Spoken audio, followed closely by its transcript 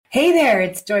Hey there,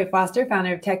 it's Joy Foster,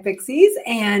 founder of Tech Pixies,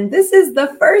 and this is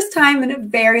the first time in a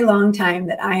very long time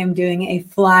that I am doing a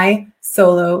fly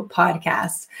solo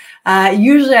podcast.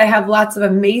 Usually I have lots of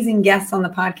amazing guests on the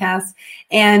podcast,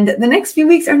 and the next few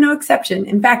weeks are no exception.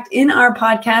 In fact, in our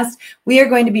podcast, we are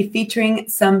going to be featuring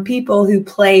some people who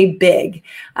play big,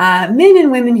 men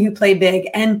and women who play big.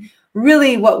 And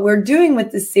really what we're doing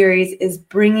with this series is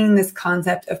bringing this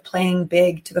concept of playing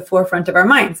big to the forefront of our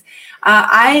minds.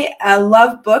 I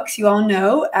love books. You all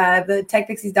know the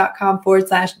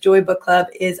techpixies.com/Joy Book Club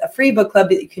is a free book club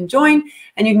that you can join,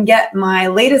 and you can get my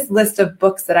latest list of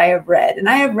books that I have read. And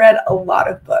I have read a lot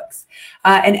of books.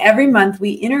 And every month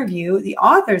we interview the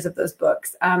authors of those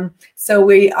books. So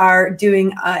we are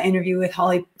doing an interview with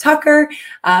Holly Tucker,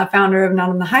 founder of Not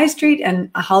on the High Street, and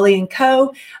Holly &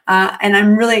 Co. And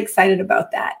I'm really excited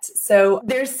about that. So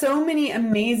there's so many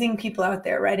amazing people out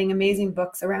there writing amazing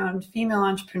books around female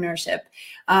entrepreneurship,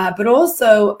 but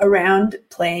also around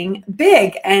playing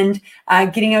big and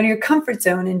getting out of your comfort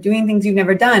zone and doing things you've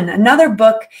never done. Another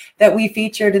book that we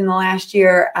featured in the last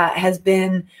year has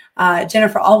been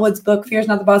Jennifer Allwood's book, Fear is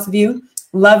Not the Boss of You.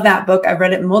 Love that book. I've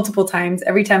read it multiple times.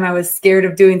 Every time I was scared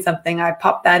of doing something, I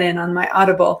popped that in on my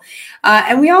Audible.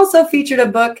 And we also featured a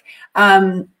book,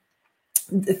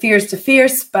 The Fierce to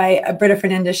Fierce by Britta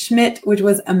Fernandez-Schmidt, which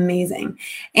was amazing.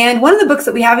 And one of the books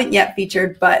that we haven't yet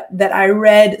featured, but that I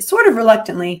read sort of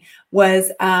reluctantly,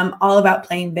 was all about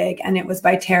playing big, and it was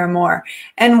by Tara Moore.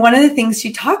 And one of the things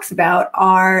she talks about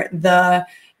are the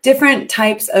different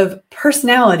types of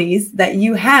personalities that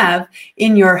you have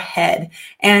in your head.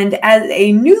 And as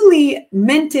a newly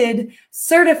minted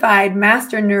certified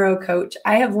master neuro coach,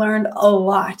 I have learned a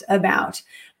lot about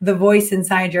the voice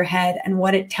inside your head and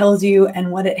what it tells you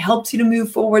and what it helps you to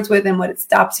move forwards with and what it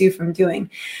stops you from doing.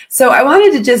 So I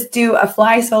wanted to just do a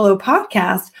fly solo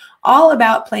podcast all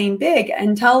about playing big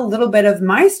and tell a little bit of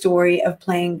my story of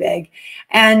playing big.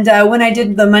 And when I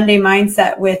did the Monday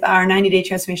Mindset with our 90-day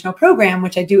transformational program,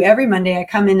 which I do every Monday, I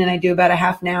come in and I do about a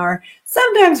half an hour,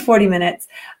 sometimes 40 minutes,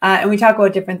 and we talk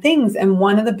about different things. And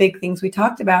one of the big things we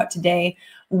talked about today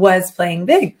was playing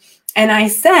big. And I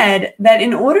said that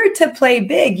in order to play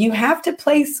big, you have to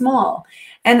play small.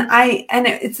 And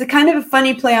it's a kind of a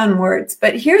funny play on words,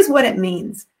 but here's what it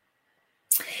means.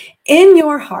 In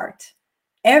your heart,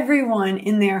 everyone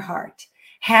in their heart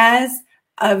has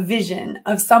a vision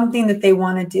of something that they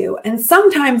want to do. And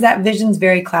sometimes that vision's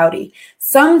very cloudy.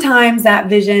 Sometimes that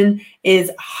vision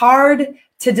is hard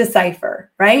to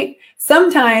decipher, right?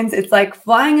 Sometimes it's like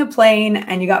flying a plane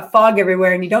and you got fog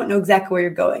everywhere and you don't know exactly where you're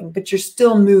going, but you're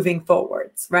still moving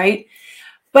forwards, right?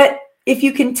 But if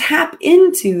you can tap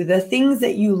into the things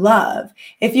that you love,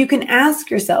 if you can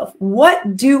ask yourself,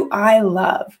 what do I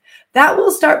love? That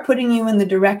will start putting you in the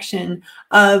direction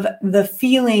of the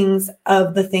feelings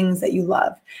of the things that you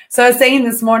love. So I was saying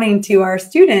this morning to our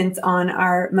students on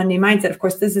our Monday Mindset, of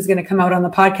course, this is going to come out on the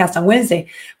podcast on Wednesday,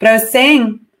 but I was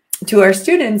saying to our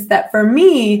students that for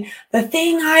me, the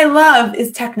thing I love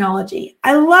is technology.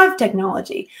 I love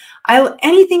technology.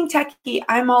 Anything techie,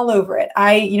 I'm all over it.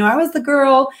 I was the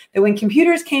girl that when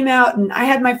computers came out and I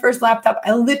had my first laptop,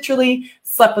 I literally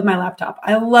slept with my laptop.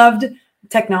 I loved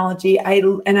technology. I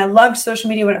loved social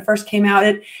media when it first came out.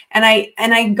 And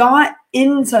I got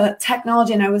into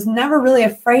technology and I was never really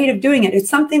afraid of doing it.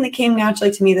 It's something that came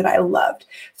naturally to me that I loved.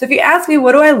 So if you ask me,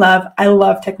 what do I love? I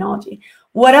love technology.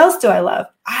 What else do I love?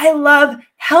 I love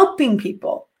helping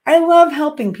people. I love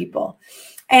helping people.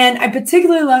 And I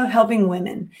particularly love helping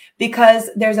women because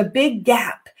there's a big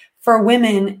gap for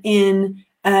women in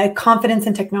confidence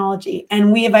in technology.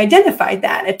 And we have identified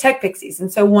that at Tech Pixies. And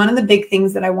so one of the big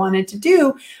things that I wanted to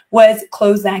do was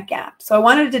close that gap. So I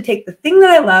wanted to take the thing that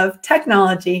I love,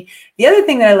 technology, the other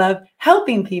thing that I love,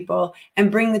 helping people,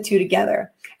 and bring the two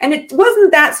together. And it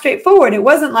wasn't that straightforward. It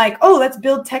wasn't like, oh, let's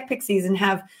build Tech Pixies and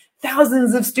have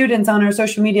thousands of students on our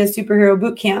social media superhero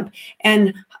bootcamp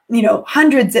and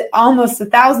hundreds, almost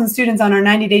 1,000 students on our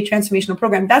 90-day transformational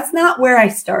program. That's not where I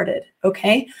started,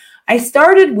 okay? I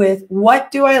started with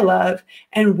what do I love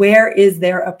and where is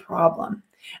there a problem?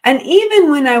 And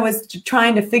even when I was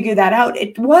trying to figure that out,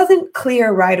 it wasn't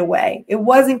clear right away.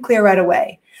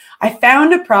 I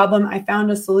found a problem, I found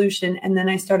a solution, and then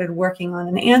I started working on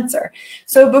an answer.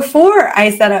 So before I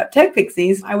set up Tech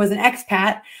Pixies, I was an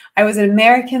expat. I was an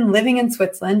American living in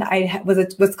Switzerland. I was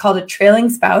what's called a trailing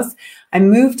spouse. I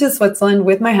moved to Switzerland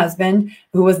with my husband,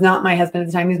 who was not my husband at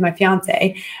the time, he was my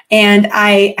fiance. And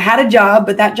I had a job,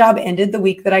 but that job ended the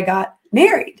week that I got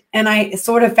married. And I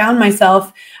sort of found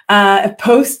myself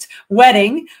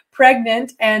post-wedding,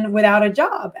 pregnant and without a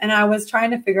job. And I was trying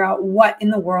to figure out what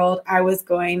in the world I was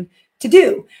going to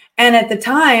do. And at the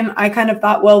time, I kind of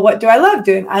thought, well, what do I love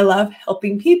doing? I love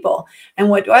helping people. And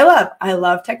what do I love? I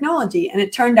love technology. And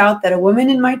it turned out that a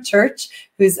woman in my church,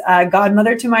 who's a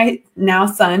godmother to my now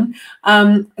son,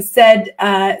 said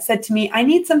to me, I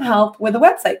need some help with a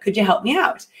website. Could you help me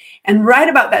out? And right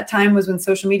about that time was when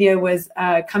social media was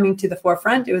coming to the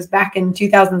forefront. It was back in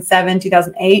 2007,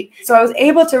 2008. So I was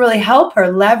able to really help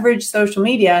her leverage social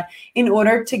media in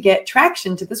order to get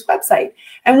traction to this website.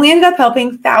 And we ended up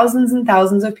helping thousands and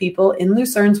thousands of people in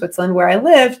Lucerne, Switzerland, where I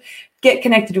lived, get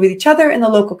connected with each other in the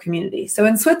local community. So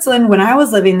in Switzerland, when I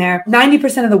was living there,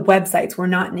 90% of the websites were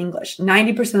not in English.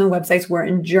 90% of the websites were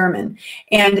in German.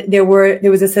 And there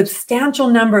was a substantial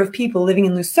number of people living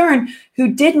in Lucerne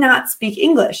who did not speak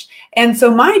English. And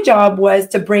so my job was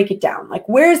to break it down. Like,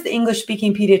 where's the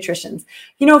English-speaking pediatricians?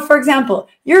 You know, for example,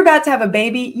 you're about to have a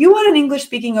baby. You want an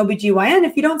English-speaking OBGYN.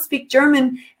 If you don't speak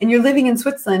German and you're living in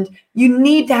Switzerland, you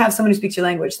need to have someone who speaks your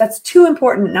language. That's too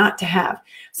important not to have.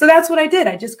 So that's what I did.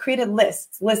 I just created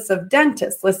lists of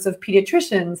dentists, lists of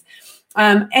pediatricians,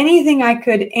 anything I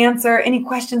could answer, any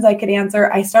questions I could answer.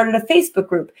 I started a Facebook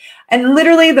group. And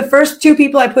literally the first 2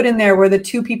 people I put in there were the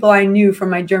 2 people I knew from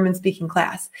my German speaking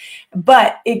class.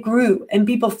 But it grew and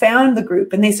people found the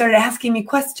group and they started asking me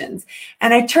questions.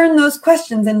 And I turned those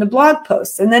questions into blog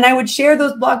posts. And then I would share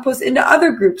those blog posts into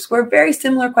other groups where very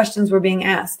similar questions were being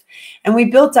asked. And we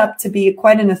built up to be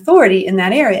quite an authority in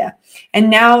that area. And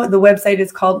now the website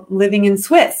is called Living in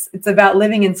Swiss. It's about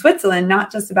living in Switzerland,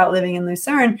 not just about living in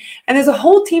Lucerne. And there's a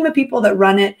whole team of people that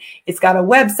run it. It's got a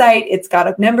website. It's got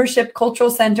a membership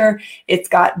cultural center. It's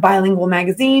got bilingual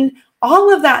magazine.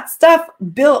 All of that stuff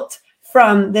built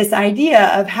from this idea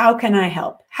of how can I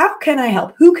help? How can I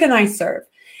help? Who can I serve?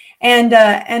 And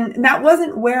that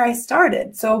wasn't where I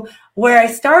started. So where I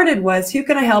started was, who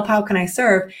can I help? How can I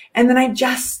serve? And then I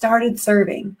just started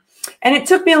serving. And it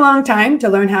took me a long time to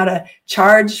learn how to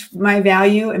charge my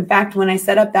value. In fact, when I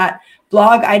set up that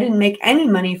blog, I didn't make any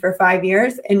money for 5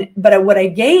 years. But what I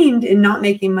gained in not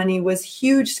making money was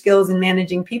huge skills in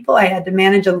managing people. I had to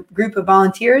manage a group of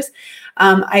volunteers.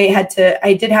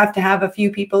 I did have to have a few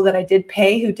people that I did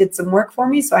pay who did some work for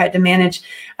me. So I had to manage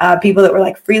people that were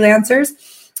like freelancers.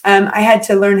 I had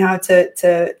to learn how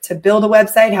to build a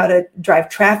website, how to drive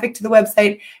traffic to the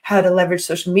website, how to leverage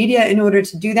social media in order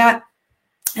to do that.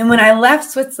 And when I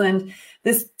left Switzerland,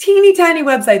 this teeny tiny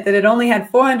website that had only had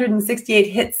 468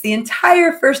 hits the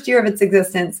entire first year of its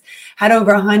existence had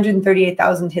over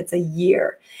 138,000 hits a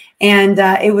year. And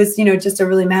it was, just a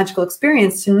really magical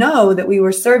experience to know that we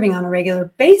were serving on a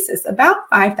regular basis about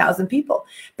 5,000 people.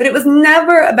 But it was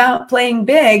never about playing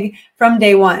big from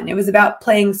day one. It was about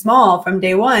playing small from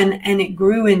day one, and it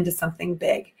grew into something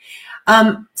big.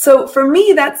 So for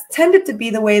me, that's tended to be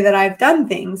the way that I've done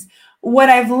things. What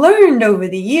I've learned over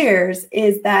the years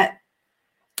is that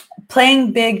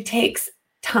playing big takes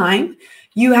time.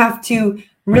 You have to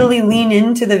really lean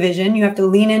into the vision. You have to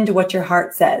lean into what your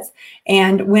heart says.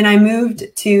 And when I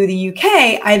moved to the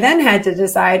UK, I then had to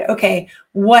decide, okay,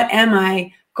 what am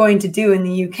I going to do in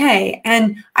the UK?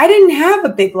 And I didn't have a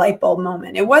big light bulb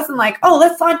moment. It wasn't like, oh,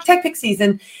 let's launch Tech Pixies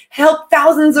and help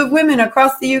thousands of women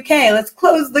across the UK. Let's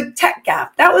close the tech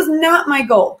gap. That was not my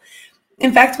goal.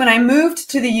 In fact, when I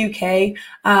moved to the UK,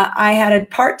 I had a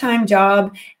part-time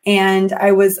job and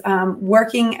I was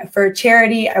working for a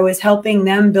charity. I was helping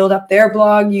them build up their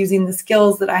blog using the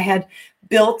skills that I had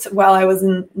built while I was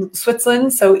in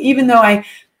Switzerland. So even though I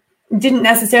didn't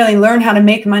necessarily learn how to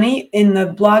make money in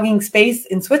the blogging space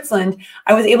in Switzerland,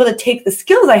 I was able to take the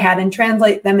skills I had and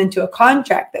translate them into a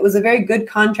contract that was a very good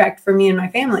contract for me and my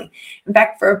family. In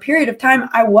fact, for a period of time,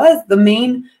 I was the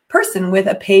main person with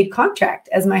a paid contract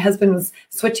as my husband was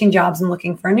switching jobs and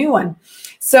looking for a new one.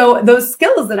 So those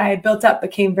skills that I had built up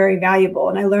became very valuable.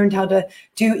 And I learned how to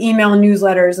do email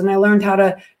newsletters, and I learned how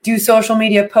to do social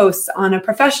media posts on a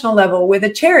professional level with a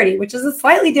charity, which is a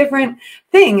slightly different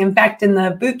thing. In fact, in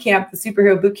the boot camp, the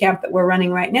superhero boot camp that we're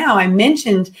running right now, I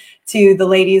mentioned to the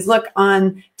ladies, look,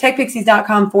 on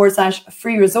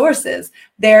techpixies.com/free resources,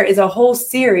 there is a whole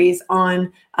series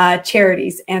on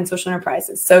charities and social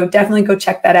enterprises. So definitely go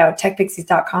check that out,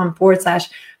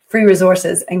 techpixies.com/free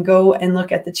resources, and go and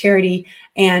look at the charity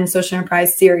and social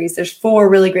enterprise series. There's 4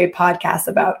 really great podcasts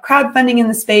about crowdfunding in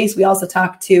the space. We also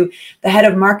talked to the head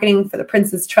of marketing for the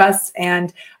Prince's Trust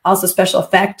and also Special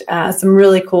Effect, some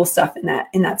really cool stuff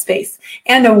in that space.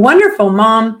 And a wonderful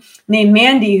mom named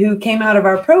Mandy who came out of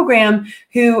our program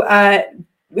who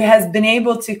has been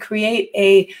able to create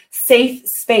a safe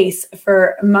space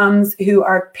for moms who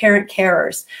are parent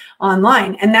carers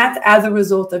online. And that's as a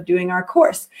result of doing our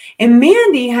course. And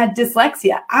Mandy had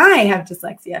dyslexia. I have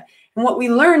dyslexia. And what we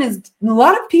learn is a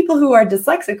lot of people who are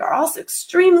dyslexic are also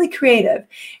extremely creative.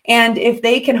 And if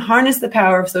they can harness the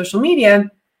power of social media,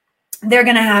 they're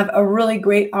going to have a really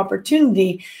great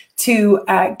opportunity to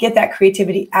get that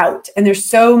creativity out. And there's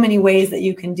so many ways that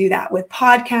you can do that with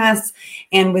podcasts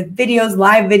and with videos,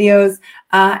 live videos.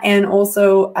 And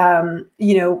also,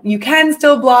 you can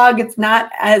still blog. It's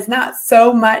not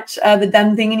so much the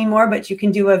done thing anymore, but you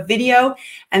can do a video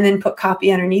and then put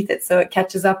copy underneath it so it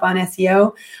catches up on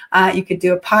SEO. You could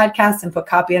do a podcast and put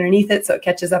copy underneath it so it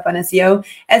catches up on SEO.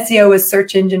 SEO is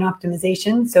search engine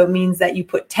optimization. So it means that you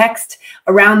put text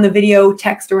around the video,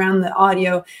 text around the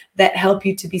audio that help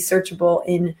you to be searchable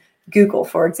in Google,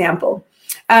 for example.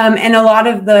 And a lot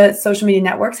of the social media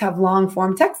networks have long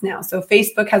form text now. So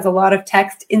Facebook has a lot of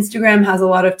text. Instagram has a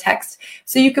lot of text.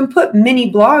 So you can put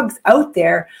mini blogs out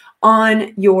there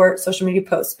on your social media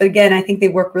posts. But again, I think they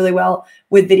work really well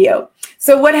with video.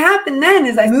 So what happened then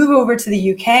is I moved over to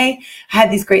the UK. I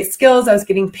had these great skills. I was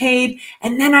getting paid.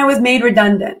 And then I was made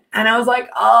redundant. And I was like,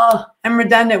 oh, I'm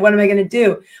redundant. What am I going to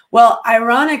do? Well,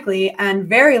 ironically and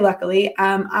very luckily,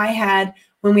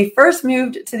 when we first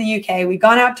moved to the UK, we'd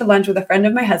gone out to lunch with a friend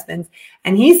of my husband's,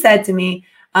 and he said to me,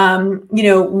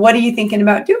 what are you thinking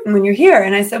about doing when you're here?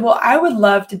 And I said, well, I would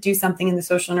love to do something in the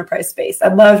social enterprise space.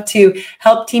 I'd love to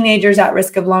help teenagers at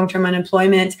risk of long-term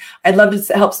unemployment. I'd love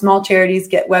to help small charities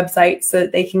get websites so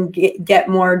that they can get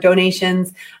more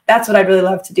donations. That's what I'd really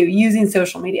love to do, using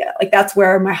social media. Like, that's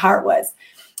where my heart was.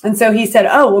 And so he said,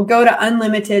 oh, well, go to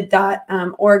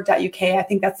unlimited.org.uk. I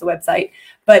think that's the website.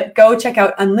 But go check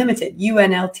out Unlimited,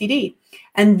 UNLTD.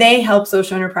 And they help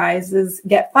social enterprises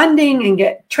get funding and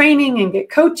get training and get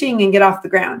coaching and get off the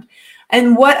ground.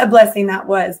 And what a blessing that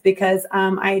was, because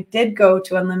I did go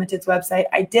to Unlimited's website.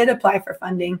 I did apply for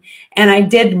funding, and I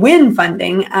did win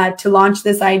funding to launch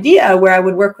this idea where I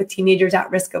would work with teenagers at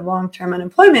risk of long-term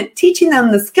unemployment, teaching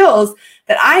them the skills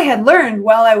that I had learned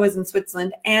while I was in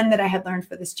Switzerland and that I had learned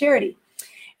for this charity.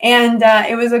 And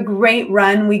it was a great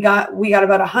run. We got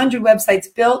about 100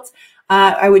 websites built.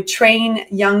 I would train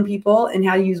young people in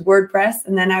how to use WordPress,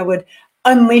 and then I would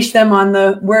unleash them on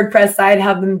the WordPress side,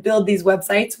 have them build these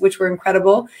websites, which were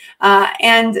incredible.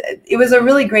 And it was a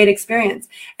really great experience.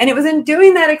 And it was in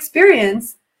doing that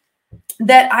experience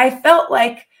that I felt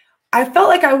like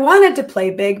I wanted to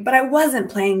play big, but I wasn't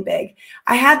playing big.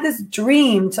 I had this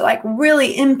dream to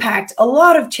really impact a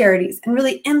lot of charities and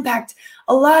really impact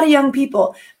a lot of young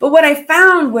people. But what I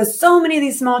found was so many of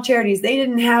these small charities, they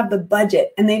didn't have the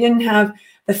budget and they didn't have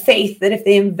the faith that if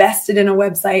they invested in a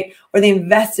website or they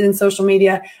invested in social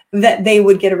media, that they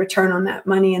would get a return on that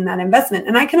money and that investment.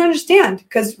 And I can understand,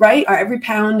 because every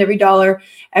pound, every dollar,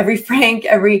 every franc,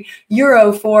 every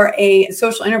euro for a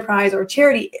social enterprise or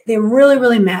charity, they really,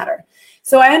 really matter.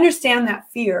 So I understand that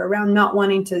fear around not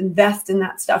wanting to invest in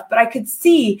that stuff. But I could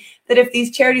see that if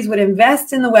these charities would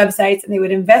invest in the websites and they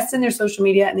would invest in their social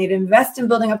media and they'd invest in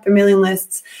building up their mailing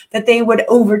lists, that they would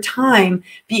over time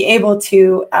be able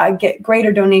to get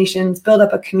greater donations, build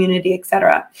up a community,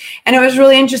 etc. And it was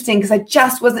really interesting because I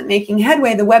just wasn't making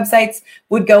headway. The websites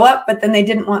would go up, but then they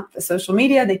didn't want the social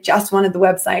media. They just wanted the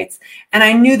websites. And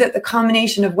I knew that the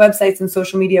combination of websites and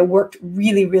social media worked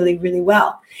really, really, really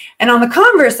well. And on the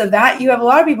converse of that, you have a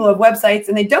lot of people who have websites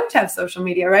and they don't have social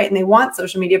media, right? And they want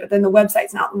social media, but then the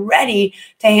website's not ready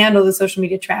to handle the social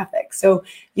media traffic. So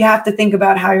you have to think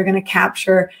about how you're going to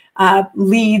capture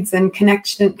leads and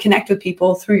connect with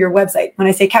people through your website. When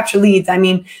I say capture leads, I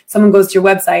mean someone goes to your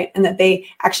website and that they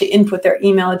actually input their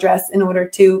email address in order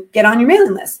to get on your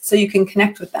mailing list so you can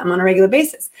connect with them on a regular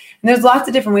basis. And there's lots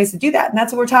of different ways to do that. And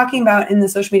that's what we're talking about in the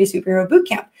Social Media Superhero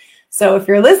Bootcamp. So if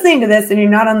you're listening to this and you're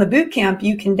not on the bootcamp,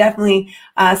 you can definitely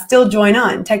still join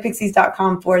on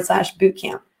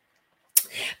techpixies.com/bootcamp.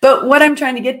 But what I'm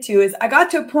trying to get to is I got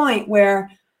to a point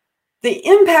where the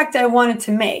impact I wanted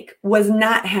to make was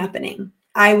not happening.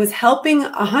 I was helping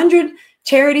 100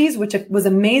 charities, which was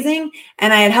amazing.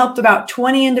 And I had helped about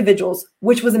 20 individuals,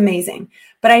 which was amazing.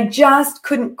 But I just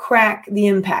couldn't crack the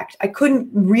impact. I couldn't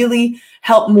really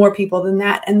help more people than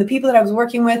that. And the people that I was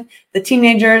working with, the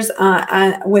teenagers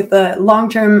with the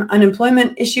long-term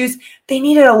unemployment issues, they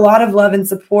needed a lot of love and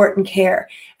support and care.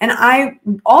 And I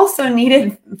also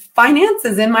needed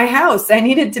finances in my house. I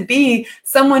needed to be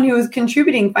someone who was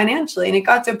contributing financially. And it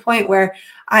got to a point where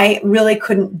I really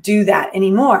couldn't do that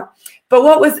anymore. But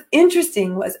what was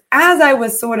interesting was as I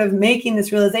was sort of making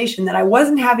this realization that I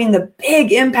wasn't having the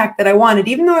big impact that I wanted,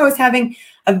 even though I was having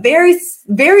a very,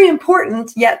 very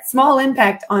important yet small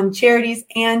impact on charities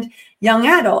and young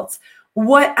adults,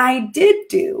 what I did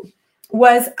do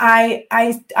was I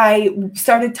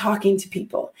started talking to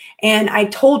people, and I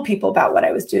told people about what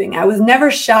I was doing. I was never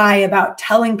shy about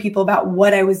telling people about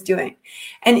what I was doing.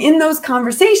 And in those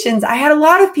conversations, I had a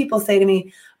lot of people say to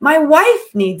me, my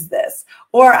wife needs this.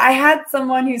 Or I had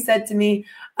someone who said to me,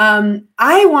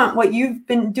 I want what you've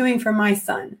been doing for my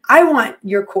son. I want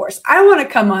your course. I want to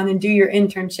come on and do your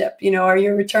internship, or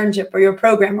your returnship or your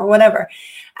program or whatever.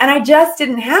 And I just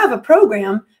didn't have a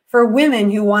program for women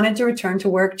who wanted to return to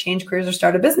work, change careers, or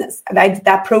start a business.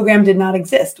 That program did not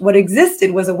exist. What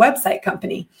existed was a website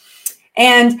company.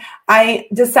 And I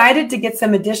decided to get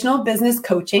some additional business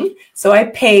coaching. So I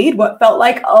paid what felt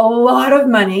like a lot of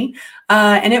money.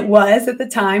 And it was at the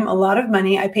time a lot of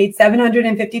money. I paid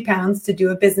 £750 to do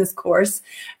a business course.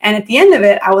 And at the end of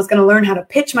it, I was going to learn how to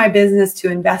pitch my business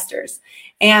to investors.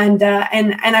 And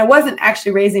I wasn't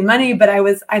actually raising money, but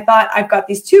I thought I've got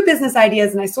these two business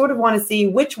ideas, and I sort of want to see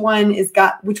which one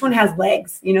has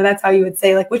legs. That's how you would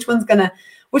say, like, which one can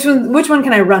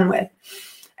I run with?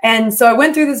 And so I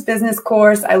went through this business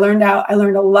course. I learned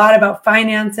a lot about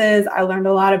finances. I learned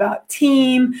a lot about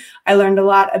team. I learned a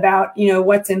lot about,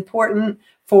 what's important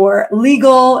for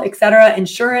legal, et cetera,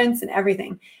 insurance and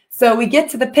everything. So we get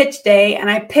to the pitch day,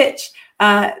 and I pitch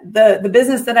the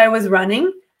business that I was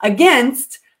running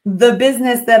against the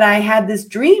business that I had this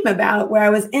dream about, where I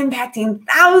was impacting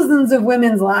thousands of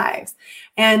women's lives.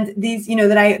 And these,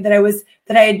 that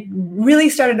I really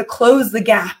started to close the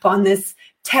gap on this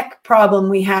tech problem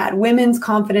we had, women's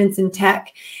confidence in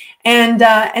tech. And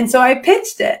so I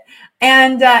pitched it,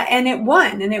 and it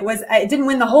won. And it didn't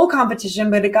win the whole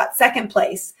competition, but it got second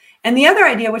place. And the other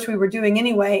idea, which we were doing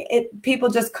anyway, people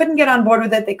just couldn't get on board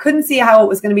with it. They couldn't see how it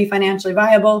was going to be financially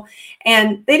viable.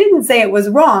 And they didn't say it was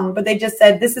wrong, but they just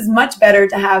said, this is much better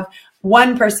to have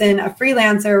one person, a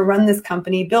freelancer, run this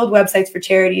company, build websites for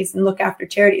charities, and look after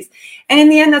charities. And in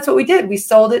the end, that's what we did. We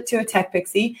sold it to a tech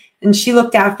pixie, and she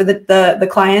looked after the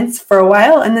clients for a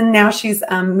while. And then now she's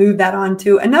moved that on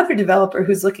to another developer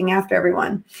who's looking after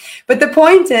everyone. But the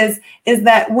point is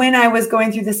that when I was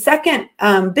going through the second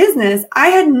business, I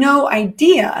had no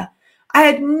idea.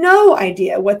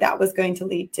 What that was going to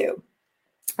lead to.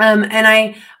 And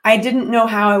I didn't know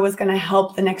how I was going to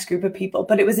help the next group of people,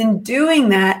 but it was in doing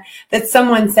that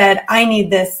someone said, I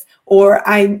need this, or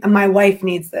my wife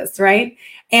needs this, right?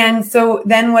 And so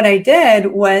then what I did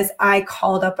was I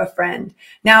called up a friend.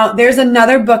 Now, there's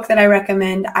another book that I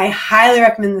recommend. I highly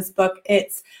recommend this book.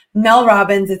 It's Mel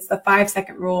Robbins. It's the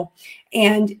 5-second rule.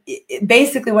 And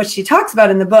basically what she talks about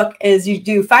in the book is you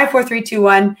do 5, 4, 3, 2,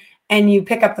 1, and you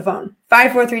pick up the phone,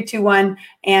 5, 4, 3, 2, 1,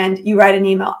 and you write an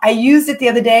email. I used it the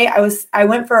other day. I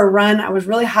went for a run. I was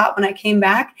really hot when I came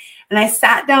back, and I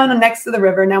sat down next to the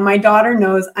river. Now, my daughter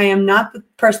knows I am not the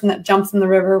person that jumps in the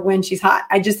river when she's hot.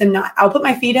 I just am not. I'll put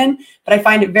my feet in, but I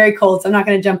find it very cold, so I'm not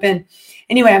going to jump in.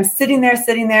 Anyway, I'm sitting there,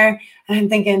 and I'm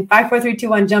thinking, 5, 4, 3, 2,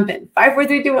 1, jump in. 5, 4,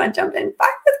 3, 2, 1, jump in. 5, 4,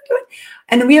 3, 2, 1.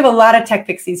 And we have a lot of tech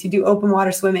pixies who do open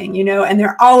water swimming, and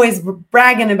they're always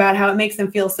bragging about how it makes them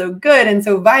feel so good and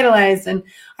so vitalized. And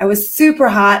I was super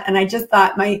hot, and I just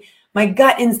thought my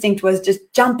gut instinct was just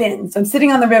jump in. So I'm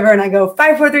sitting on the river, and I go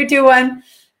 5, 4, 3, 2, 1.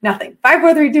 Nothing. 5,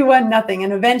 4, 3, 2, 1, nothing.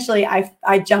 And eventually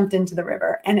I jumped into the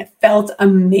river, and it felt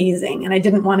amazing. And I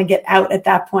didn't want to get out at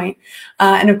that point.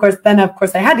 And of course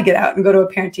I had to get out and go to a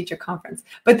parent teacher conference.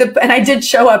 And I did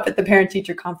show up at the parent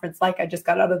teacher conference like I just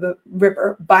got out of the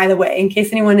river, by the way, in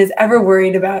case anyone is ever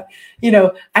worried about,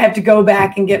 I have to go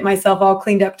back and get myself all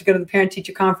cleaned up to go to the parent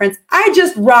teacher conference. I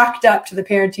just rocked up to the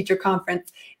parent teacher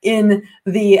conference in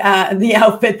the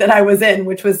outfit that I was in,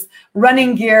 which was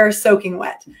running gear, soaking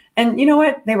wet. And you know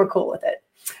what? They were cool with it.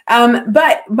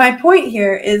 But my point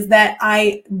here is that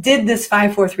I did this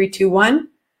 5, 4, 3, 2, 1,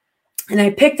 and I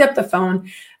picked up the phone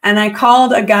and I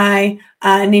called a guy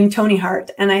named Tony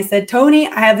Hart. And I said, Tony,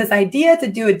 I have this idea to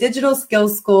do a digital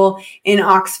skills school in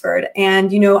Oxford.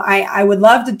 And, I would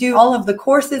love to do all of the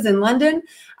courses in London.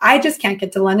 I just can't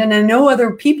get to London. And I know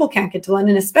other people can't get to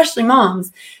London, especially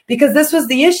moms, because this was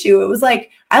the issue. It was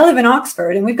like, I live in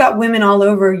Oxford, and we've got women all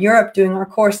over Europe doing our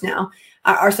course now.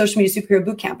 Our social media superhero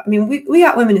bootcamp. I mean, we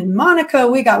got women in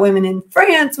Monaco, we got women in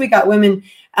France, we got women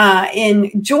in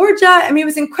Georgia. I mean, it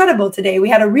was incredible today. We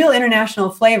had a real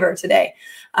international flavor today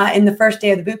in the first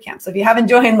day of the bootcamp. So if you haven't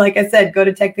joined, like I said, go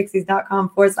to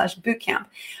techpixies.com/bootcamp.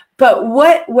 But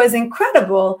what was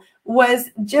incredible was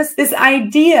just this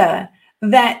idea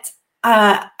that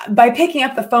by picking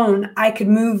up the phone, I could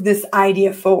move this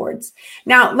idea forwards.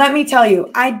 Now, let me tell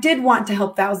you, I did want to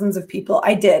help thousands of people.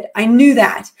 I did. I knew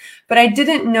that, but I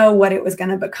didn't know what it was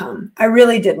going to become. I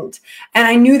really didn't. And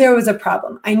I knew there was a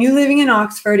problem. I knew living in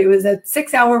Oxford, it was a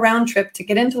 6-hour round trip to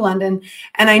get into London.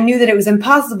 And I knew that it was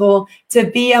impossible to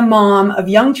be a mom of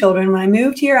young children. When I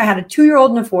moved here, I had a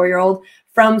 2-year-old and a 4-year-old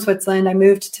from Switzerland. I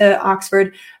moved to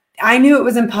Oxford. I knew it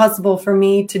was impossible for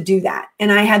me to do that.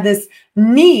 And I had this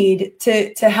need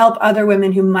to help other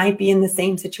women who might be in the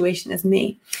same situation as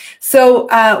me. So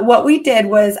what we did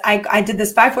was I did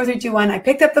this 5, 4, 3, 2, 1. I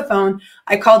picked up the phone.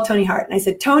 I called Tony Hart and I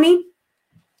said, Tony,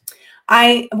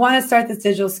 I want to start this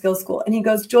digital skills school. And he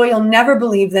goes, Joy, you'll never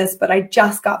believe this, but I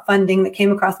just got funding that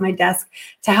came across my desk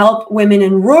to help women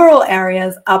in rural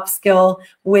areas upskill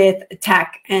with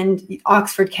tech, and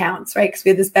Oxford counts, right? Because we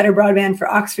had this Better Broadband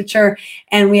for Oxfordshire,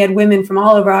 and we had women from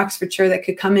all over Oxfordshire that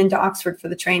could come into Oxford for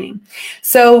the training.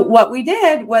 So what we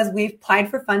did was we applied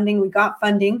for funding, we got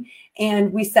funding,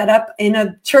 and we set up in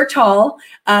a church hall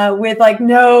with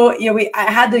I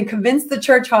had to convince the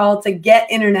church hall to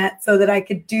get internet so that I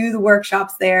could do the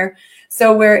workshops there.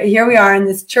 So here we are in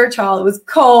this church hall. It was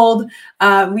cold.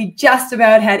 We just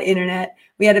about had internet.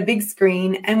 We had a big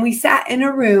screen, and we sat in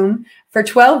a room for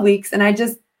 12 weeks, and I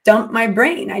just dumped my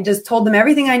brain. I just told them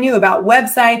everything I knew about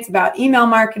websites, about email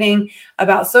marketing,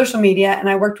 about social media. And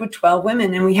I worked with 12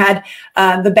 women, and we had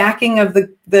the backing of the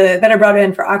Better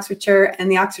Broadband for Oxfordshire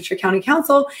and the Oxfordshire County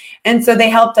Council. And so they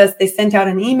helped us. They sent out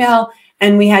an email,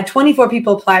 and we had 24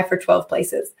 people apply for 12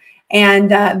 places.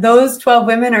 And those 12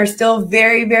 women are still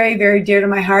very, very, very dear to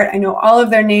my heart. I know all of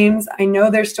their names. I know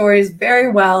their stories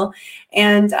very well.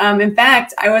 And in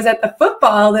fact, I was at the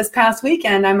football this past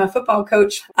weekend. I'm a football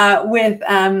coach with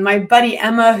my buddy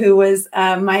Emma, who was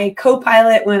my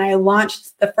co-pilot when I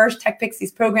launched the first Tech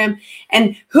Pixies program.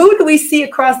 And who do we see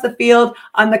across the field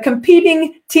on the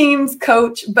competing team's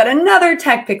coach, but another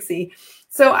Tech Pixie?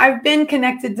 So I've been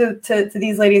connected to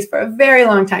these ladies for a very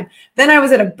long time. Then I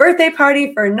was at a birthday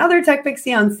party for another Tech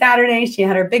Pixie on Saturday. She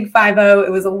had her big 5-0.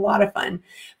 It was a lot of fun.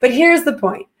 But here's the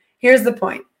point.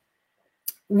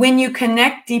 When you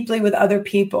connect deeply with other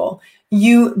people,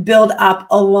 you build up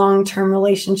a long-term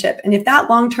relationship. And if that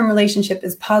long-term relationship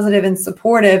is positive and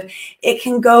supportive, it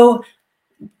can go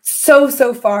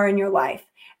so far in your life.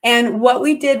 And what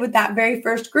we did with that very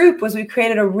first group was we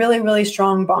created a really, really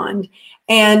strong bond.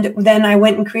 And then I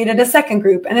went and created a second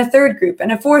group and a third group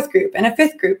and a fourth group and a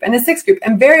fifth group and a sixth group.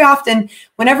 And very often,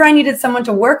 whenever I needed someone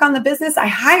to work on the business, I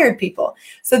hired people.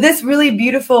 So this really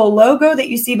beautiful logo that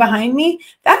you see behind me,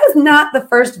 that is not the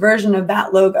first version of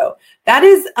that logo. That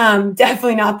is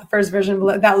definitely not the first version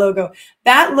of that logo.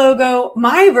 That logo,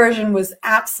 my version was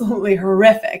absolutely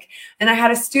horrific. And I had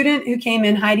a student who came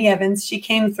in, Heidi Evans. She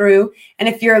came through. And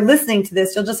if you're listening to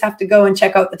this, you'll just have to go and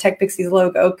check out the Tech Pixies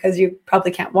logo, because you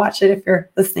probably can't watch it if you're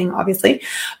listening, obviously.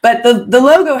 But the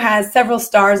logo has several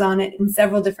stars on it in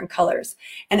several different colors.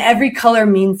 And every color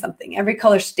means something. Every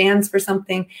color stands for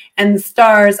something. And the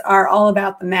stars are all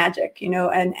about the magic,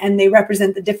 and they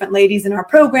represent the different ladies in our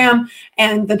program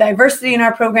and the diversity in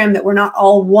our program, that we're not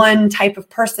all one type of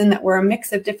person, that we're a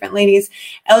mix of different ladies,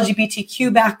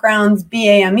 LGBTQ backgrounds,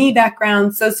 BAME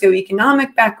backgrounds,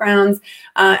 socioeconomic backgrounds,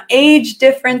 age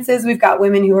differences. We've got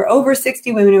women who are over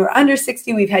 60, women who are under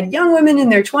 60. We've had young women in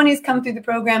their 20s come through the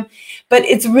program. But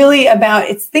it's really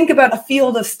think about a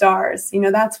field of stars.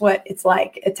 That's what it's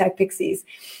like at Tech Pixies.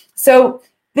 So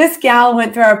this gal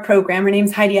went through our program. Her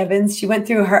name's Heidi Evans. She went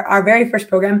through our very first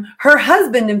program. Her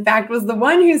husband, in fact, was the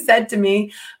one who said to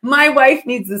me, my wife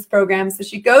needs this program. So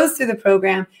she goes through the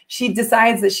program. She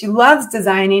decides that she loves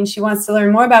designing. She wants to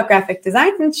learn more about graphic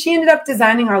design. And she ended up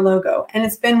designing our logo. And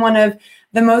it's been one of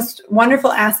the most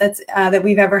wonderful assets that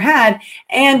we've ever had.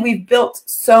 And we've built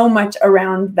so much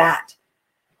around that.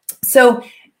 So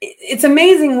it's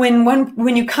amazing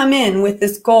when you come in with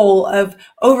this goal of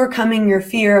overcoming your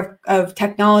fear of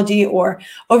technology or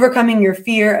overcoming your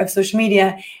fear of social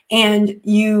media, and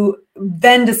you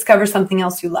then discover something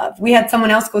else you love. We had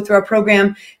someone else go through our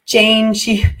program, Jane.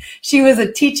 She was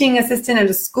a teaching assistant at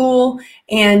a school,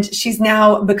 and she's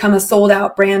now become a sold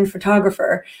out brand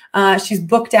photographer. She's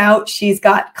booked out. She's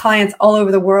got clients all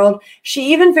over the world.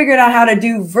 She even figured out how to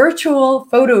do virtual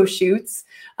photo shoots,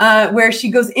 where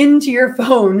she goes into your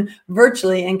phone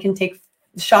virtually and can take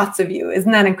shots of you.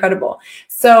 Isn't that incredible?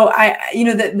 So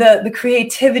the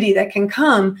creativity that can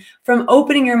come from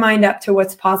opening your mind up to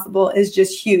what's possible is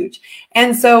just huge.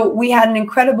 And so we had an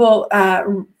incredible,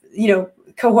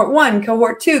 cohort 1,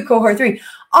 cohort 2, cohort 3,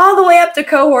 all the way up to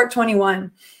cohort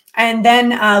 21. And then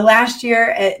last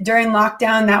year during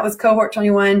lockdown, that was cohort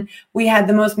 21, we had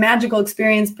the most magical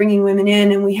experience bringing women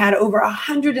in, and we had over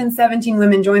 117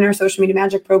 women join our Social Media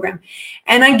Magic program.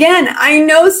 And again, I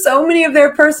know so many of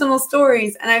their personal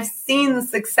stories, and I've seen the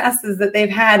successes that they've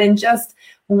had in just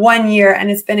 1 year,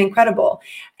 and it's been incredible.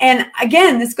 And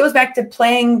again, this goes back to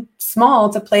playing small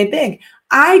to play big.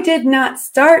 I did not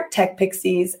start Tech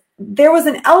Pixies. There was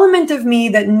an element of me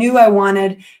that knew I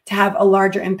wanted to have a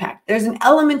larger impact. There's an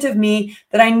element of me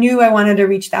that I knew I wanted to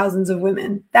reach thousands of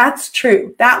women. That's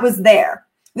true. That was there.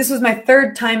 This was my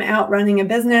third time out running a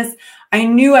business. I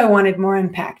knew I wanted more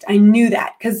impact. I knew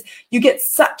that because you get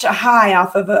such a high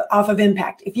off of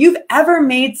impact. If you've ever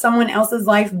made someone else's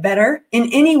life better in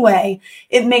any way,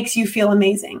 it makes you feel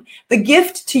amazing. The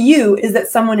gift to you is that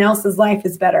someone else's life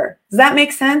is better. Does that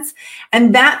make sense?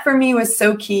 And that for me was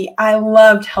so key. I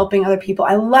loved helping other people.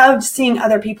 I loved seeing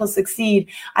other people succeed.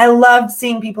 I loved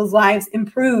seeing people's lives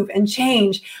improve and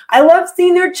change. I loved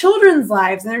seeing their children's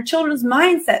lives and their children's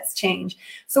mindsets change.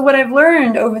 So what I've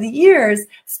learned over the years,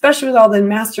 especially with all the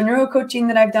master neuro coaching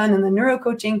that I've done and the neuro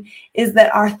coaching, is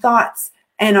that our thoughts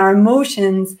and our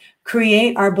emotions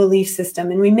create our belief system.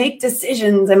 And we make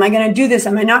decisions. Am I going to do this?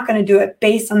 Am I not going to do it?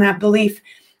 Based on that belief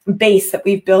base that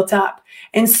we've built up.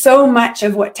 And so much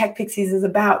of what Tech Pixies is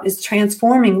about is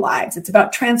transforming lives. It's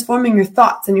about transforming your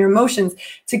thoughts and your emotions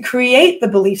to create the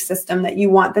belief system that you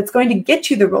want, that's going to get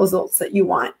you the results that you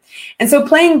want. And so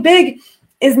playing big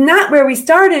is not where we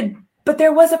started, but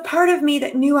there was a part of me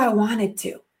that knew I wanted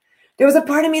to. There was a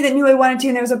part of me that knew I wanted to,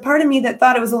 and there was a part of me that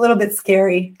thought it was a little bit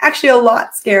scary, actually a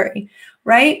lot scary,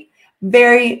 right?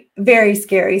 Very, very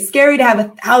scary. Scary to have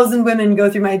 1,000 women go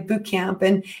through my boot camp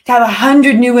and to have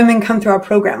 100 new women come through our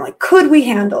program. Like, could we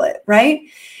handle it, right?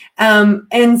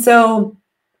 And so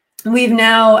we've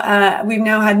now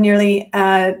had nearly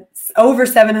over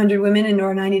 700 women into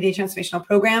our 90-day transformational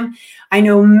program. I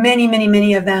know many, many,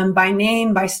 many of them by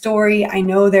name, by story. I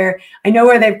know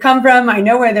where they've come from. I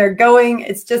know where they're going.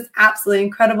 It's just absolutely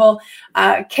incredible.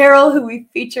 Carol, who we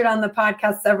featured on the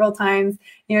podcast several times,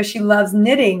 she loves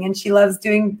knitting and she loves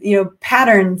doing,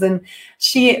 patterns, and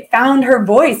she found her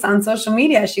voice on social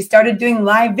media. She started doing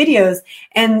live videos,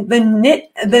 and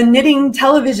the knitting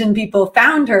television people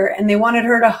found her and they wanted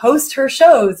her to host her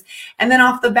shows. And then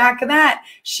off the back of that,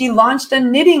 she launched a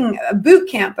knitting boot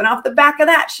camp. And off the back of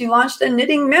that, she launched a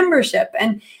knitting membership.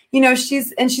 And,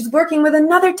 she's working with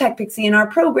another Tech Pixie in our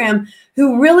program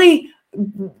who really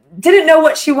didn't know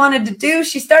what she wanted to do.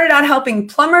 She started out helping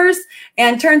plumbers,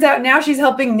 and turns out now she's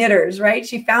helping knitters, right?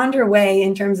 She found her way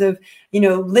in terms of,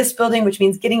 list building, which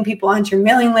means getting people onto your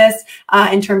mailing list,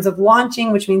 in terms of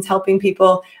launching, which means helping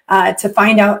people to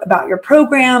find out about your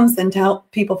programs and to help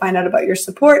people find out about your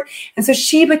support. And so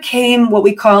she became what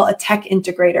we call a tech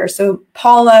integrator. So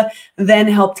Paula then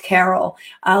helped Carol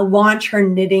launch her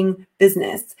knitting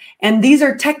business. And these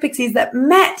are Tech Pixies that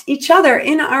met each other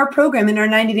in our program, in our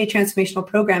 90-day transformational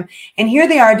program. And here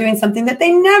they are doing something that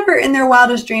they never in their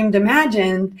wildest dreams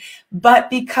imagined, but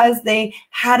because they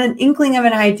had an inkling of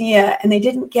an idea and they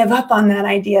didn't give up on that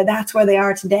idea, that's where they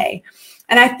are today.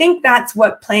 And I think that's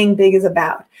what playing big is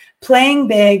about. Playing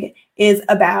big is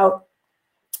about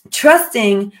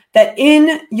trusting that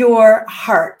in your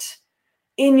heart,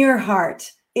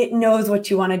 it knows what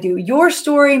you want to do. Your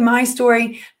story, my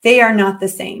story, they are not the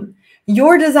same.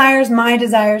 Your desires, my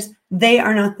desires, they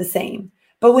are not the same.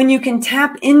 But when you can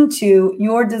tap into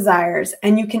your desires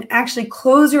and you can actually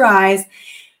close your eyes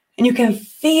and you can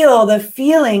feel the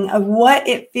feeling of what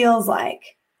it feels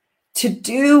like to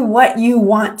do what you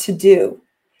want to do.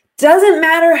 Doesn't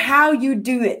matter how you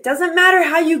do it. Doesn't matter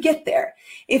how you get there.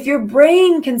 If your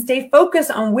brain can stay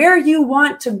focused on where you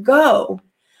want to go,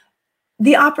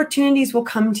 the opportunities will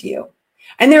come to you.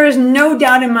 And there is no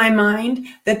doubt in my mind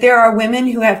that there are women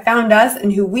who have found us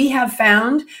and who we have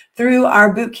found through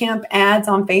our bootcamp ads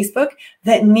on Facebook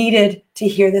that needed to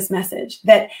hear this message,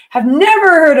 that have never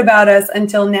heard about us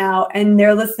until now. And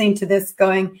they're listening to this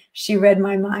going, she read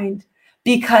my mind,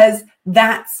 because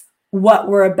that's what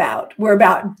we're about. We're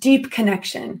about deep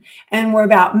connection, and we're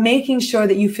about making sure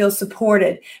that you feel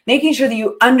supported, making sure that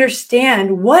you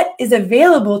understand what is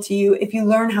available to you if you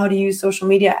learn how to use social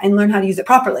media and learn how to use it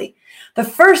properly. The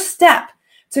first step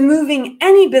to moving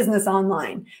any business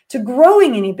online, to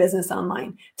growing any business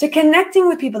online, to connecting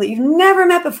with people that you've never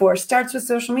met before starts with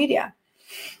social media.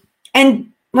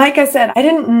 And like I said, I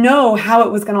didn't know how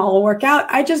it was going to all work out.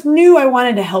 I just knew I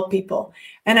wanted to help people,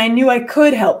 and I knew I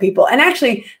could help people. And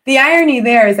actually, the irony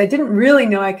there is I didn't really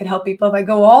know I could help people. If I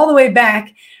go all the way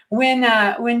back when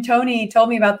Tony told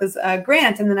me about this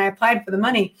grant and then I applied for the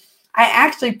money, I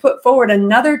actually put forward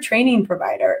another training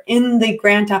provider in the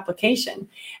grant application.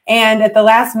 And at the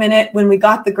last minute, when we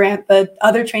got the grant, the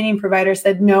other training provider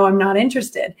said, no, I'm not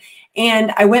interested.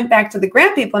 And I went back to the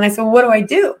grant people and I said, well, what do I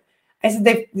do? I said,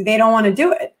 they don't want to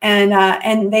do it.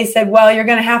 And they said, well, you're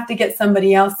going to have to get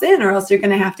somebody else in, or else you're going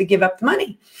to have to give up the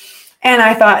money. And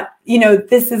I thought,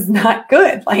 this is not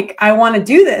good. Like, I want to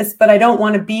do this, but I don't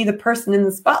want to be the person in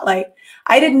the spotlight.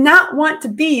 I did not want to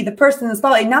be the person in the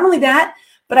spotlight. Not only that,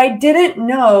 but I didn't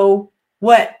know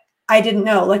what I didn't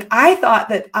know. Like, I thought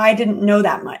that I didn't know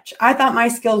that much. I thought my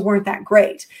skills weren't that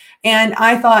great. And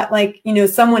I thought, like,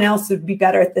 someone else would be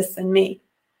better at this than me.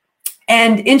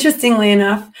 And interestingly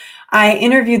enough, I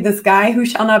interviewed this guy who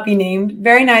shall not be named,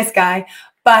 very nice guy.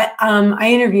 But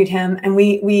I interviewed him, and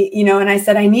we and I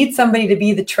said, I need somebody to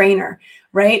be the trainer,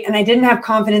 right? And I didn't have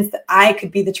confidence that I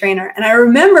could be the trainer. And I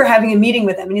remember having a meeting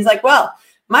with him, and he's like, well,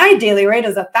 my daily rate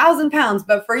is 1,000 pounds,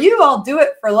 but for you, I'll do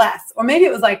it for less. Or maybe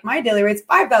it was like, my daily rate's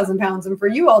 5,000 pounds, and for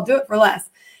you, I'll do it for less.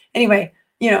 Anyway,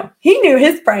 he knew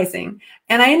his pricing,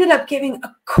 and I ended up giving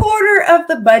a quarter of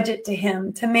the budget to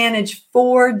him to manage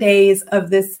 4 days of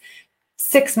this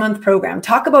 6-month program.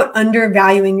 Talk about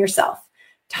undervaluing yourself.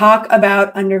 Talk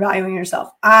about undervaluing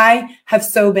yourself. I have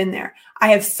so been there. I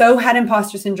have so had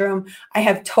imposter syndrome. I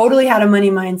have totally had a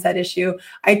money mindset issue.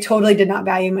 I totally did not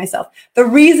value myself. The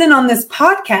reason on this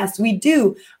podcast we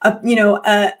do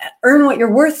a Earn What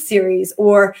You're Worth series,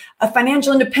 or a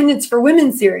Financial Independence for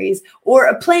Women series, or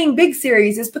a Playing Big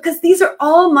series is because these are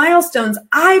all milestones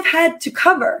I've had to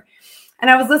cover.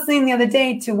 And I was listening the other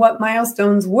day to what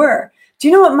milestones were. Do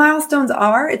you know what milestones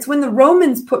are? It's when the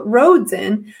Romans put roads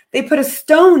in, they put a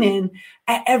stone in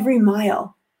at every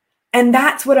mile. And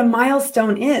that's what a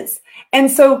milestone is.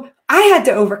 And so I had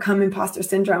to overcome imposter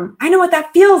syndrome. I know what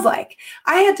that feels like.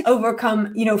 I had to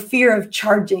overcome, fear of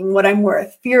charging what I'm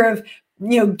worth, fear of,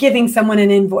 giving someone an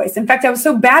invoice. In fact, I was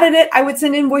so bad at it, I would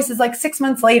send invoices like 6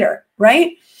 months later,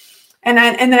 right? And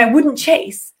then I wouldn't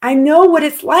chase. I know what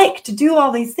it's like to do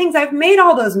all these things. I've made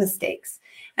all those mistakes.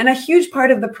 And a huge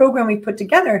part of the program we put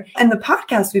together and the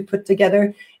podcast we put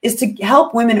together is to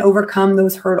help women overcome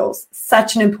those hurdles.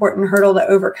 Such an important hurdle to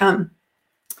overcome.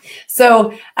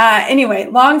 So anyway,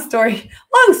 long story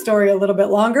a little bit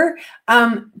longer.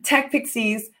 Tech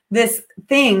Pixies, this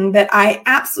thing that I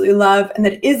absolutely love and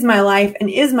that is my life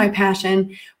and is my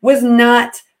passion, was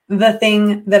not the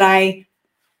thing that I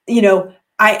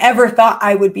ever thought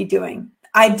I would be doing.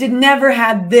 I never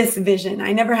had this vision.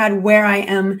 I never had where I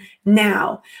am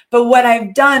now. But what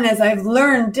I've done is I've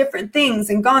learned different things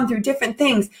and gone through different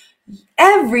things.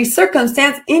 Every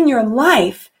circumstance in your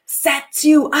life sets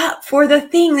you up for the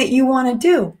thing that you want to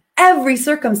do. Every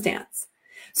circumstance.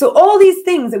 So all these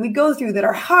things that we go through that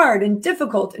are hard and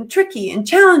difficult and tricky and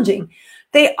challenging,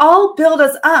 they all build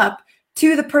us up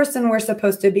to the person we're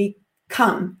supposed to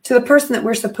become, to the person that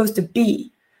we're supposed to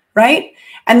be. Right?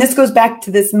 And this goes back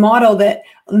to this model that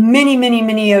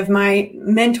many of my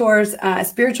mentors,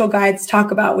 spiritual guides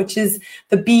talk about, which is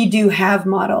the be, do, have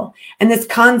model. And this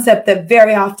concept that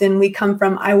very often we come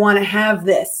from, I want to have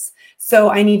this, so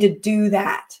I need to do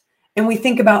that. And we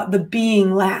think about the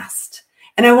being last.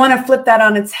 And I want to flip that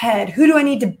on its head. Who do I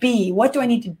need to be? What do I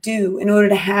need to do in order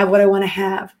to have what I want to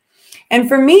have? And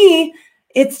for me,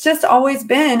 it's just always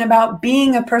been about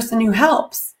being a person who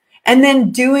helps and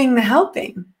then doing the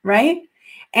helping. Right?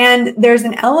 And there's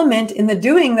an element in the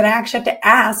doing that I actually have to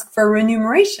ask for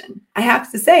remuneration. I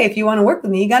have to say, if you want to work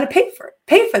with me, you got to pay for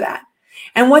that.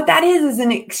 And what that is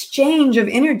an exchange of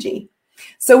energy.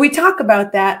 So we talk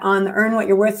about that on the Earn What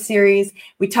You're Worth series.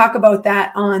 We talk about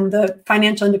that on the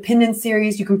Financial Independence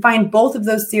series. You can find both of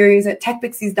those series at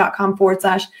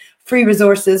techpixies.com/free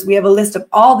resources. We have a list of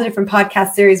all the different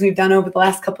podcast series we've done over the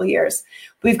last couple of years.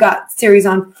 We've got series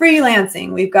on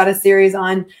freelancing. We've got a series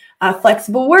on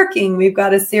flexible working. We've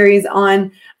got a series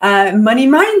on money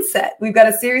mindset. We've got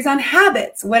a series on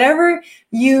habits. Whatever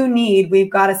you need,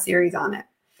 we've got a series on it.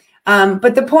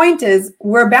 But the point is,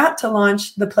 we're about to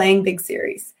launch the Playing Big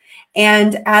series.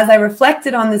 And as I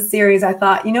reflected on this series, I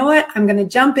thought, you know what? I'm going to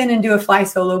jump in and do a Fly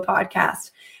Solo podcast,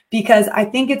 because I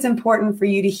think it's important for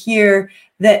you to hear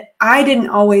that I didn't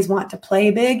always want to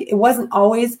play big. It wasn't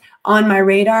always on my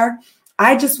radar.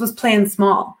 I just was playing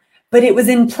small. But it was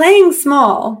in playing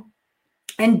small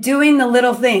and doing the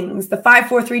little things, the 5,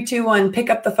 4, 3, 2, 1, pick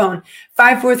up the phone,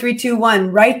 5, 4, 3, 2,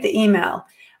 1, write the email.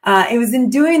 It was in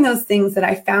doing those things that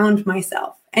I found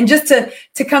myself. And just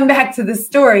to come back to the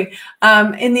story,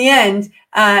 in the end,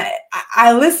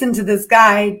 I listened to this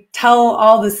guy tell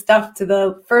all this stuff to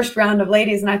the first round of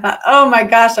ladies, and I thought, oh my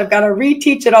gosh, I've got to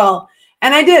reteach it all.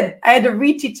 And I did. I had to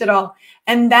reteach it all.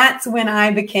 And that's when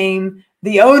I became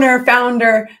the owner,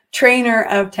 founder, trainer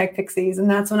of Tech Pixies. And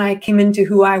that's when I came into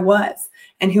who I was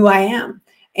and who I am.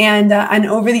 And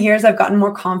over the years, I've gotten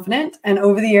more confident. And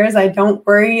over the years, I don't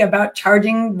worry about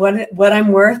charging what I'm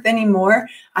worth anymore.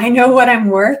 I know what I'm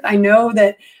worth. I know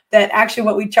that actually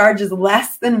what we charge is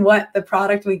less than what the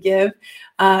product we give.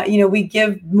 We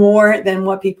give more than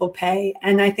what people pay.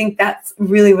 And I think that's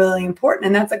really, really important.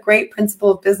 And that's a great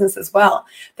principle of business as well,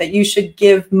 that you should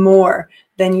give more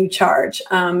than you charge.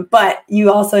 But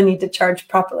you also need to charge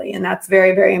properly. And that's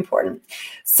very, very important.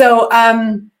 So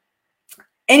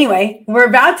anyway, we're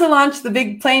about to launch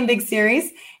the Playing Big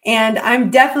series. And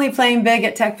I'm definitely playing big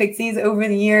at Tech Pixies over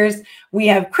the years. We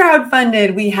have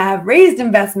crowdfunded, we have raised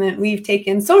investment, we've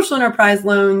taken social enterprise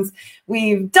loans,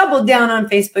 we've doubled down on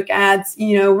Facebook ads.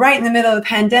 Right in the middle of the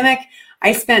pandemic,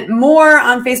 I spent more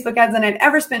on Facebook ads than I'd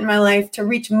ever spent in my life to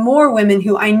reach more women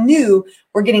who I knew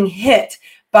were getting hit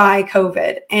by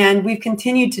COVID. And we've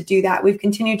continued to do that. We've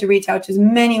continued to reach out to as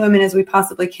many women as we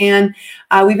possibly can.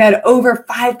 We've had over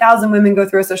 5,000 women go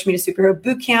through a social media superhero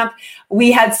bootcamp. We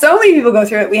had so many people go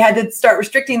through it. We had to start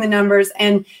restricting the numbers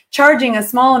and charging a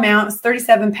small amount, it's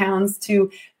 £37, to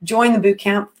join the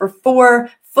bootcamp for 4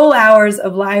 full hours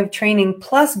of live training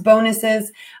plus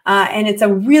bonuses. And it's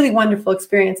a really wonderful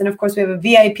experience. And of course, we have a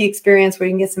VIP experience where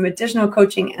you can get some additional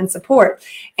coaching and support.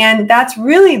 And that's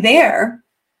really there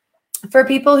for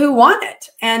people who want it.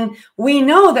 And we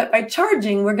know that by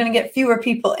charging, we're going to get fewer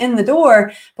people in the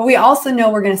door, but we also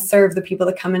know we're going to serve the people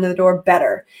that come into the door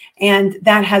better. And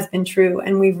that has been true.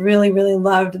 And we've really, really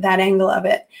loved that angle of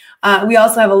it. We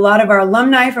also have a lot of our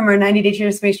alumni from our 90-day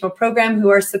transformational program who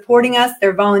are supporting us.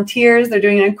 They're volunteers. They're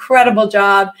doing an incredible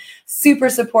job. Super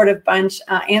supportive bunch,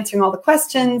 answering all the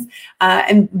questions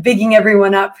and bigging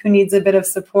everyone up who needs a bit of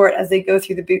support as they go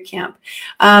through the boot camp.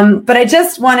 But I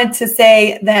just wanted to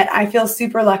say that I feel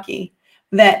super lucky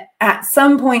that at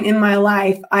some point in my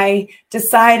life, I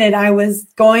decided I was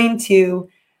going to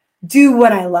do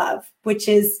what I love, which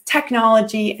is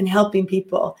technology and helping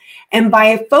people. And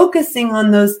by focusing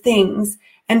on those things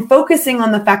and focusing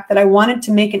on the fact that I wanted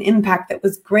to make an impact that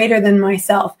was greater than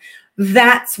myself,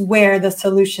 that's where the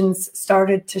solutions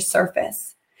started to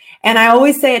surface. And I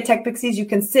always say at Tech Pixies, you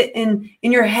can sit in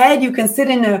your head, you can sit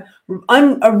in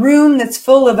a room that's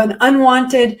full of an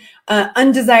unwanted,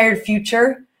 undesired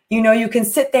future. You can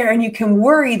sit there and you can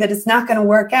worry that it's not going to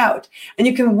work out. And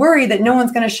you can worry that no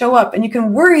one's going to show up. And you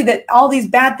can worry that all these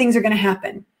bad things are going to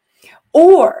happen.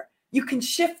 Or you can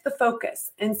shift the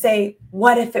focus and say,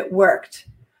 what if it worked?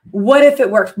 What if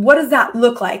it works? What does that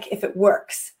look like if it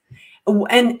works?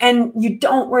 And you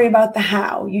don't worry about the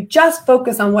how. You just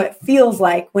focus on what it feels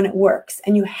like when it works.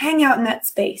 And you hang out in that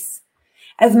space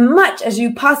as much as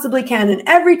you possibly can. And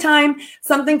every time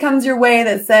something comes your way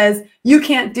that says, you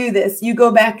can't do this, you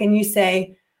go back and you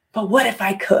say, but what if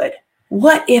I could?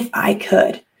 What if I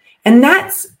could? And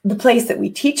that's the place that we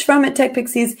teach from at Tech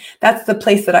Pixies. That's the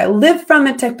place that I live from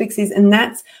at Tech Pixies. And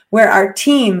that's where our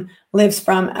team lives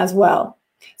from as well.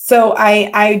 So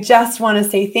I just want to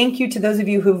say thank you to those of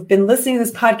you who've been listening to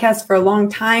this podcast for a long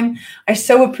time. I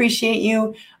so appreciate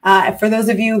you. For those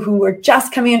of you who are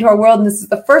just coming into our world and this is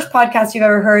the first podcast you've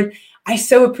ever heard, I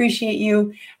so appreciate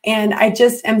you. And I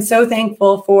just am so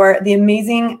thankful for the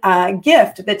amazing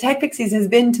gift that Tech Pixies has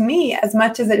been to me as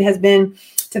much as it has been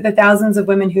to the thousands of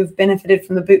women who've benefited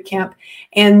from the boot camp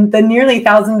and the nearly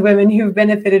 1,000 women who've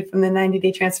benefited from the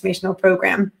 90-day transformational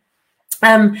program.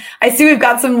 I see we've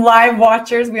got some live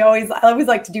watchers. I always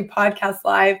like to do podcasts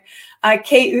live.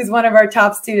 Kate, who's one of our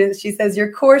top students, she says,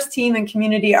 your course, team, and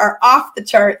community are off the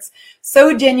charts.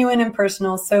 So genuine and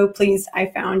personal. So pleased I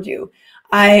found you.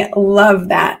 I love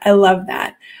that. I love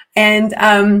that. And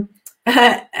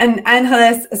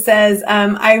Angeles says,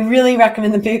 I really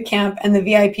recommend the boot camp and the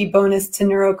VIP bonus to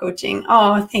neuro coaching.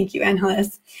 Oh, thank you,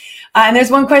 Angeles. And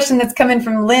there's one question that's come in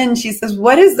from Lynn. She says,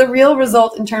 what is the real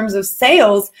result in terms of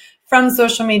sales from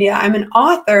social media? I'm an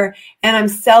author and I'm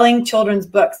selling children's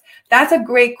books. That's a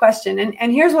great question.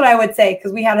 And here's what I would say,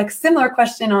 because we had a similar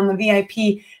question on the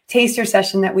VIP taster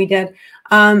session that we did,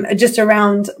 just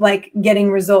around like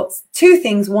getting results. Two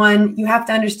things. One, you have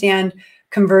to understand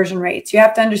conversion rates. You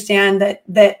have to understand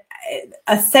that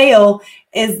a sale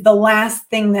is the last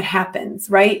thing that happens,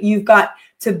 right? You've got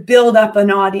to build up an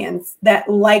audience that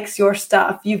likes your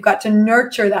stuff. You've got to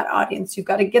nurture that audience. You've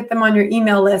got to get them on your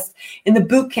email list. In the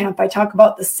boot camp, I talk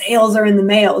about the sales are in the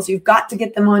mails. You've got to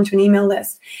get them onto an email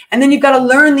list. And then you've got to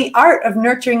learn the art of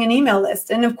nurturing an email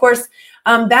list. And of course,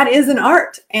 that is an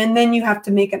art. And then you have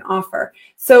to make an offer.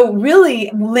 So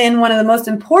really, Lynn, one of the most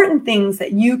important things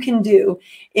that you can do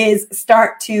is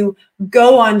start to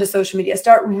go onto social media,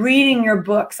 start reading your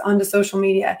books onto social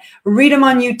media, read them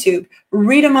on YouTube,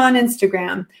 read them on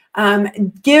Instagram,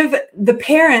 give the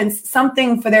parents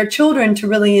something for their children to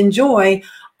really enjoy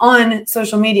on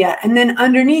social media. And then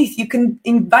underneath, you can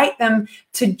invite them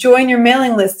to join your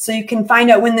mailing list so you can find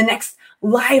out when the next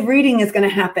live reading is going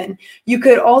to happen. You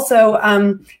could also,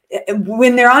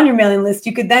 when they're on your mailing list,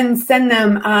 you could then send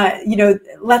them,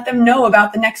 let them know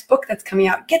about the next book that's coming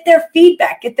out. Get their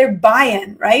feedback, get their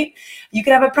buy-in, right? You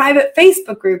could have a private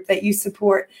Facebook group that you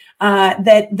support,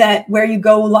 that where you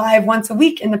go live once a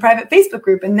week in the private Facebook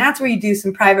group, and that's where you do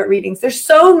some private readings. There's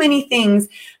so many things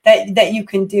that you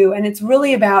can do, and it's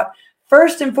really about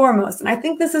first and foremost, and I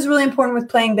think this is really important with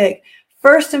playing big.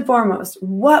 First and foremost,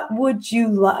 what would you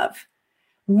love?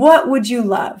 What would you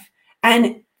love?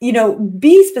 And,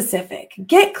 be specific,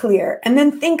 get clear, and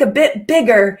then think a bit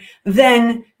bigger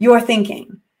than you're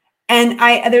thinking. And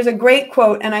there's a great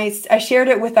quote, and I shared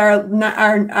it with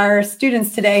our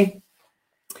students today.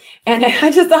 And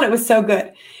I just thought it was so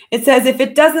good. It says, if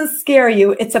it doesn't scare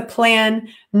you, it's a plan,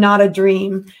 not a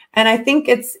dream. And I think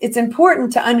it's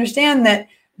important to understand that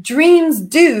dreams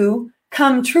do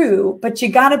come true, but you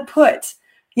got to put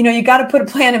a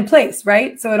plan in place,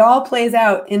 right? So it all plays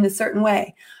out in a certain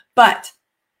way. But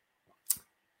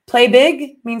play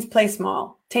big means play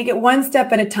small. Take it one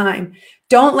step at a time.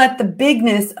 Don't let the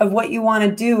bigness of what you want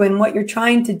to do and what you're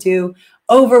trying to do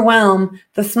overwhelm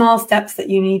the small steps that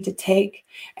you need to take.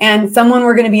 And someone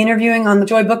we're going to be interviewing on the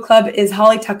Joy Book Club is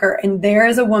Holly Tucker. And there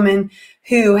is a woman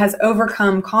who has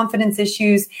overcome confidence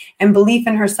issues and belief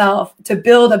in herself to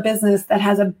build a business that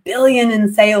has $1 billion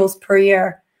in sales per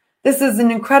year. This is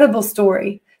an incredible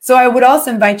story. So I would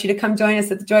also invite you to come join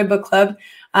us at the Joy Book Club.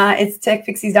 It's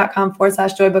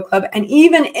techpixies.com/Joy Book Club. And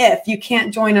even if you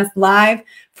can't join us live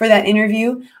for that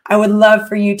interview, I would love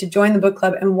for you to join the book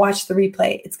club and watch the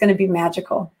replay. It's going to be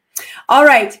magical. All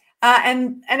right.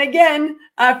 And again,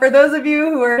 for those of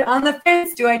you who are on the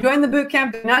fence, do I join the boot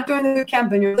camp? Do not join the boot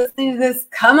camp? And you're listening to this,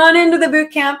 come on into the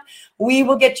boot camp. We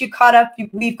will get you caught up.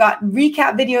 We've got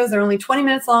recap videos. They're only 20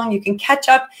 minutes long. You can catch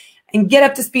up and get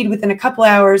up to speed within a couple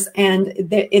hours. And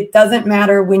it doesn't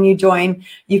matter when you join.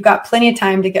 You've got plenty of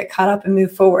time to get caught up and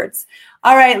move forwards.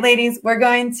 All right, ladies, we're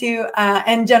going to,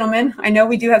 and gentlemen, I know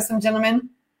we do have some gentlemen.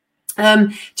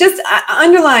 Just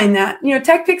underline that,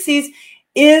 Tech Pixies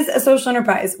is a social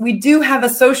enterprise. We do have a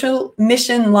social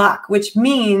mission lock, which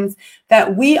means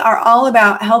that we are all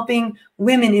about helping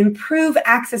women improve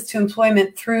access to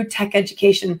employment through tech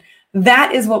education.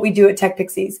 That is what we do at Tech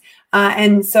Pixies.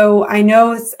 And so I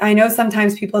know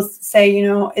sometimes people say,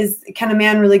 can a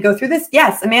man really go through this?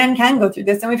 Yes, a man can go through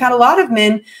this. And we've had a lot of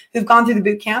men who've gone through the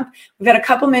boot camp. We've had a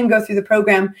couple men go through the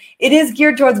program. It is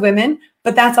geared towards women,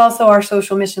 but that's also our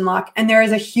social mission lock. And there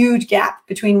is a huge gap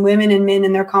between women and men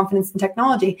and their confidence in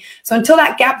technology. So until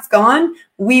that gap's gone,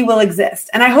 we will exist.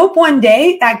 And I hope one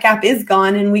day that gap is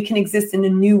gone and we can exist in a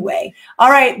new way. All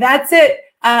right, that's it.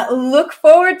 Look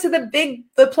forward to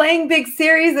the Playing Big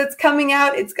series that's coming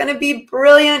out. It's going to be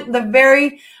brilliant.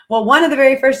 One of the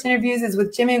very first interviews is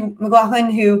with Jimmy McLaughlin,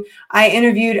 who I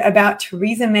interviewed about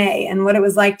Theresa May and what it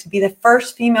was like to be the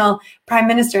first female prime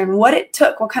minister and what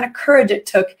kind of courage it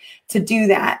took to do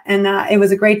that. And it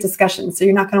was a great discussion. So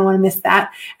you're not going to want to miss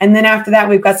that. And then after that,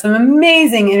 we've got some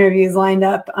amazing interviews lined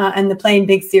up in the Playing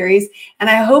Big series. And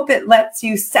I hope it lets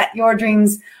you set your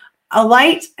dreams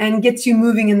alight and gets you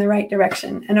moving in the right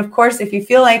direction. And of course, if you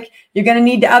feel like you're going to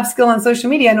need to upskill on social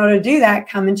media in order to do that,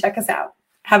 come and check us out.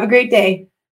 Have a great day.